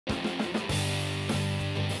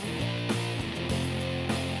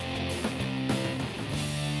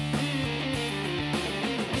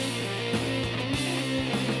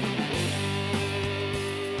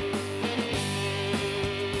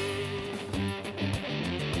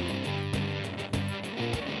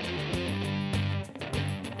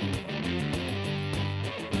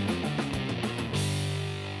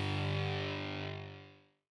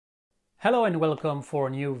Hello and welcome for a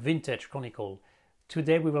new Vintage Chronicle.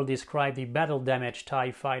 Today we will describe the Battle Damage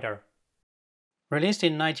TIE Fighter. Released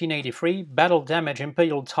in 1983, Battle Damage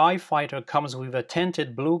Imperial TIE Fighter comes with a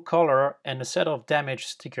tinted blue color and a set of damage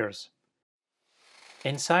stickers.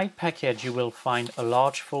 Inside package you will find a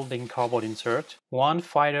large folding cardboard insert, one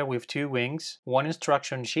fighter with 2 wings, one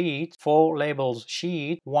instruction sheet, 4 labels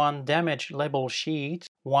sheet, one damage label sheet,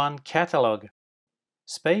 one catalog.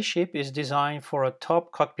 Spaceship is designed for a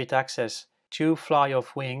top cockpit access, 2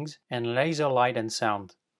 fly-off wings, and laser light and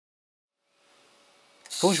sound.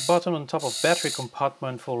 Push button on top of battery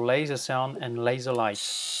compartment for laser sound and laser light.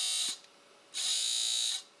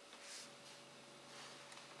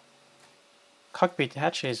 Cockpit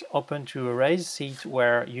hatches open to a raised seat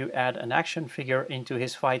where you add an action figure into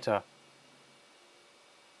his fighter.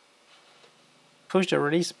 Push the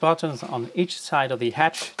release buttons on each side of the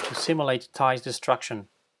hatch to simulate TIE's destruction.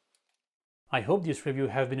 I hope this review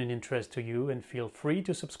has been an interest to you, and feel free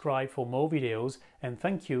to subscribe for more videos, and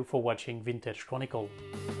thank you for watching Vintage Chronicle.